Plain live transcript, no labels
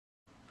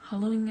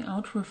Hollowing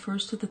out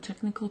refers to the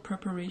technical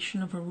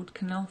preparation of a root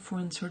canal for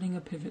inserting a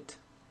pivot.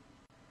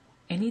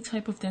 Any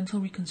type of dental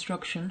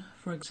reconstruction,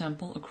 for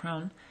example a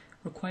crown,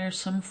 requires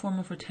some form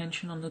of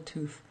retention on the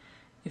tooth.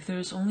 If there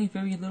is only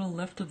very little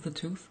left of the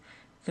tooth,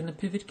 then a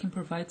pivot can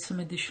provide some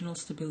additional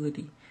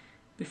stability.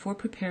 Before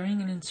preparing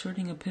and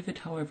inserting a pivot,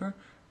 however,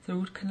 the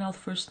root canal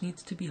first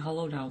needs to be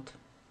hollowed out.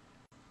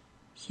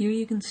 Here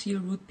you can see a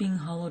root being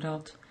hollowed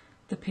out.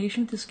 The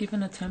patient is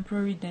given a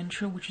temporary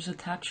denture which is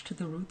attached to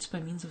the roots by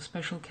means of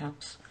special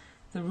caps.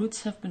 The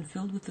roots have been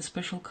filled with a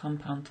special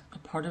compound, a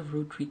part of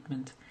root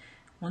treatment.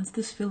 Once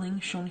this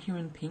filling, shown here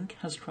in pink,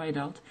 has dried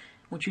out,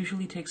 which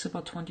usually takes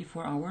about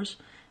 24 hours,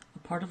 a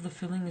part of the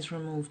filling is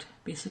removed,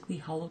 basically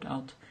hollowed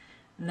out.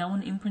 Now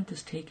an imprint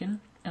is taken,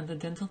 and the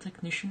dental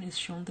technician is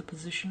shown the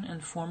position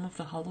and form of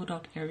the hollowed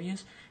out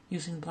areas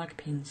using black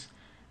pins.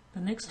 The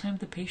next time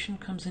the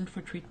patient comes in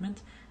for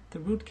treatment, the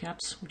root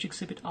caps, which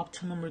exhibit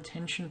optimum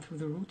retention through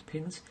the root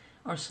pins,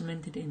 are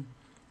cemented in.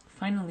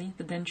 Finally,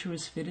 the denture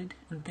is fitted,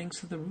 and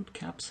thanks to the root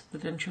caps, the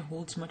denture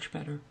holds much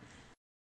better.